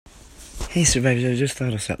Hey survivors, I just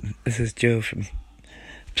thought of something. This is Joe from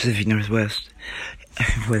Pacific Northwest.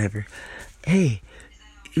 Whatever. Hey,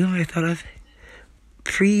 you know what I thought of?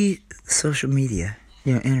 Pre-social media,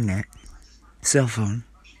 internet, cell phone.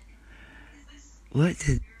 I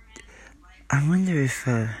wonder if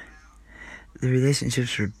the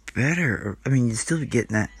relationships were better, or, you'd still be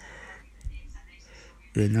getting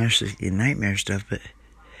the narcissistic nightmare stuff, but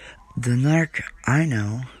the narc I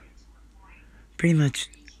know, pretty much,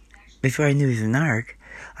 before I knew he was a narc,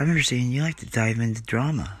 I remember saying you like to dive into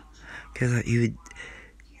drama. Because he would...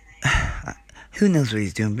 who knows what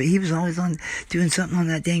he's doing, but he was always doing something on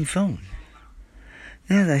that dang phone.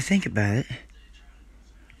 Now that I think about it,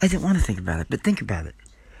 I didn't want to think about it, but think about it.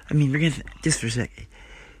 We're going to... just for a second.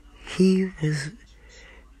 He was...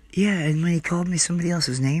 yeah, and when he called me somebody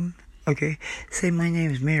else's name, okay, say my name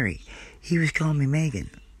is Mary, he was calling me Megan.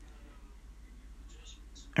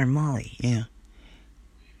 Or Molly,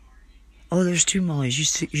 Oh, there's two Mollys.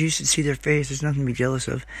 You should see their face. There's nothing to be jealous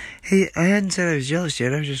of. Hey, I hadn't said I was jealous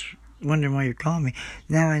yet. I was just wondering why you're calling me.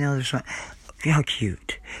 Now I know there's one. How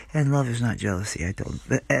cute. And love is not jealousy, I told him.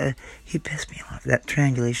 But he pissed me off, that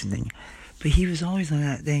triangulation thing. But he was always on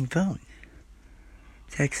that dang phone.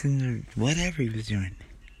 Texting or whatever he was doing.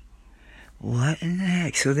 What in the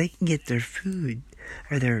heck? So they can get their food,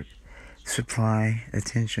 or their supply,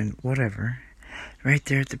 attention, whatever, right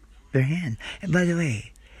there at their hand. And by the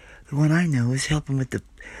way, the one I know is helping with the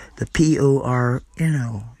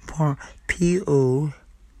P-O-R-N-O.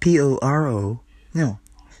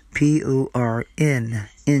 P-O-R-N-O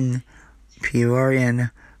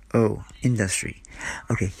industry.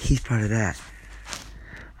 Okay, he's part of that.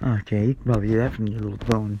 Okay, you can probably do that from your little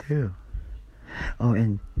phone too. Oh,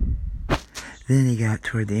 and then he got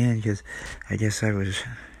toward the end because I guess I was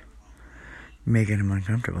making him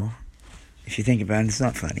uncomfortable. If you think about it, it's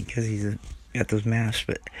not funny because he's got those masks,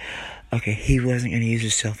 but okay, he wasn't going to use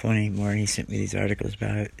his cell phone anymore, and he sent me these articles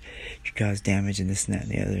about it. It caused damage and this and that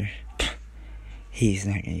and the other. He's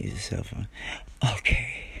not going to use his cell phone.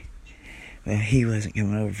 Okay. Well, he wasn't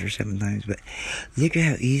coming over for 7 times, but look at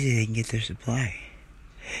how easy they can get their supply.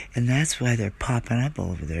 And that's why they're popping up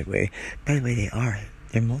all over their way. By the way, they are.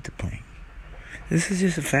 They're multiplying. This is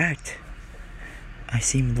just a fact. I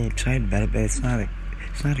seem a little excited about it, but it's not a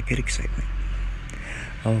good excitement.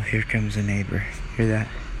 Oh, here comes a neighbor. Hear that?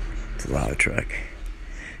 It's a lava truck.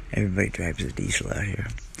 Everybody drives a diesel out here.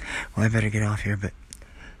 Well, I better get off here, but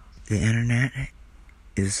the internet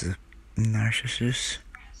is a narcissist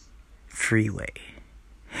freeway.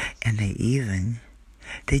 And they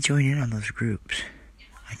join in on those groups.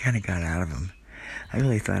 I kind of got out of them. I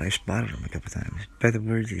really thought I spotted him a couple times by the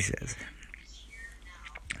words he says.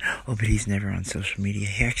 Oh, but he's never on social media.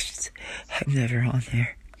 I'm never on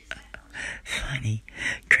there. Funny.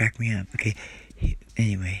 Crack me up. Okay.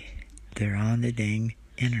 Anyway, they're on the dang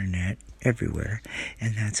internet everywhere,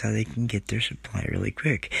 and that's how they can get their supply really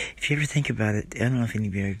quick. If you ever think about it, I don't know if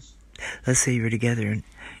anybody... let's say you were together in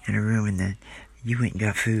a room, and then you went and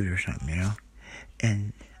got food or something,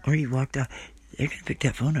 or you walked out. They're going to pick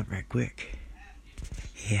that phone up right quick.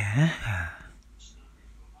 Yeah.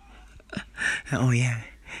 Oh, yeah.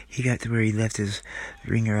 He got to where he left his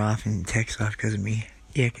ringer off and text off because of me.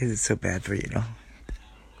 Yeah, because it's so bad for you,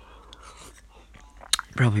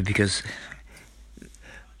 Probably because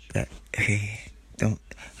that, okay, I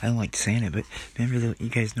don't like saying it, but remember you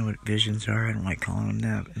guys know what visions are? I don't like calling them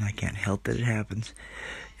that, and I can't help that it happens.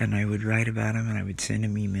 And I would write about them, and I would send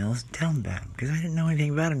him emails and tell him about them, because I didn't know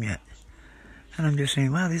anything about him yet. And I'm just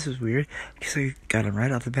saying, wow, this is weird, because I got him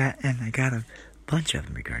right off the bat, and I got a bunch of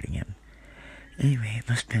them regarding him. Anyway, it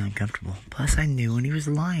must have been uncomfortable. Plus, I knew when he was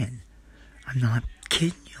lying. I'm not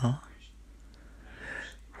kidding y'all.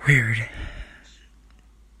 Weird.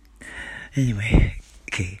 Anyway,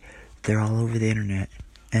 okay, they're all over the internet,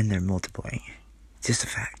 and they're multiplying. It's just a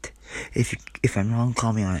fact. If I'm wrong,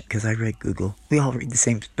 call me on it, because I read Google. We all read the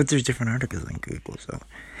same, but there's different articles on Google, so.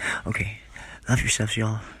 Okay, love yourselves,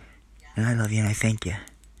 y'all. And I love you, and I thank you.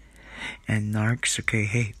 And narcs, okay,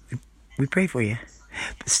 hey, we pray for you,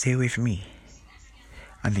 but stay away from me.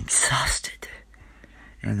 I'm exhausted,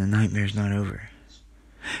 and the nightmare's not over.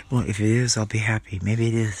 Well, if it is, I'll be happy. Maybe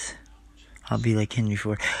it is. I'll be like Henry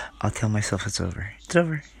Ford. I'll tell myself it's over. It's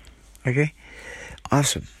over. Okay?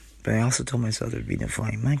 Awesome. But I also told myself there'd be no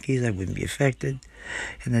flying monkeys. I wouldn't be affected.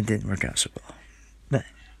 And that didn't work out so well. But,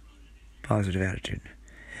 positive attitude.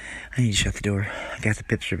 I need to shut the door. I got the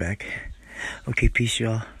pipster back. Okay, peace,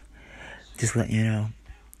 y'all. Just letting you know.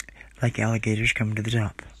 Like alligators coming to the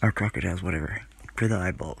top. Or crocodiles, whatever. For the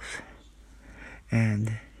eyeballs.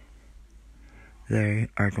 And they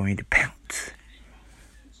are going to pounce.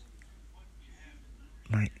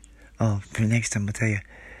 Oh, for next time I'll tell you.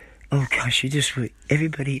 Oh gosh,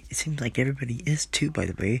 everybody, it seems like everybody is too, by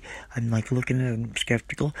the way. I'm like looking at them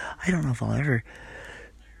skeptical. I don't know if I'll ever,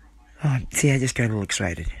 see, I just got a little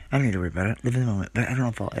excited. I don't need to worry about it, live in the moment, but I don't know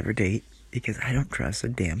if I'll ever date, because I don't trust a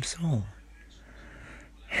damn soul.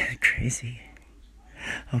 Crazy.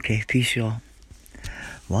 Okay, peace y'all.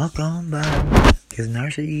 Walk on by, because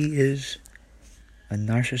narcissism is a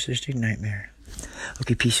narcissistic nightmare.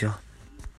 Okay, peace y'all.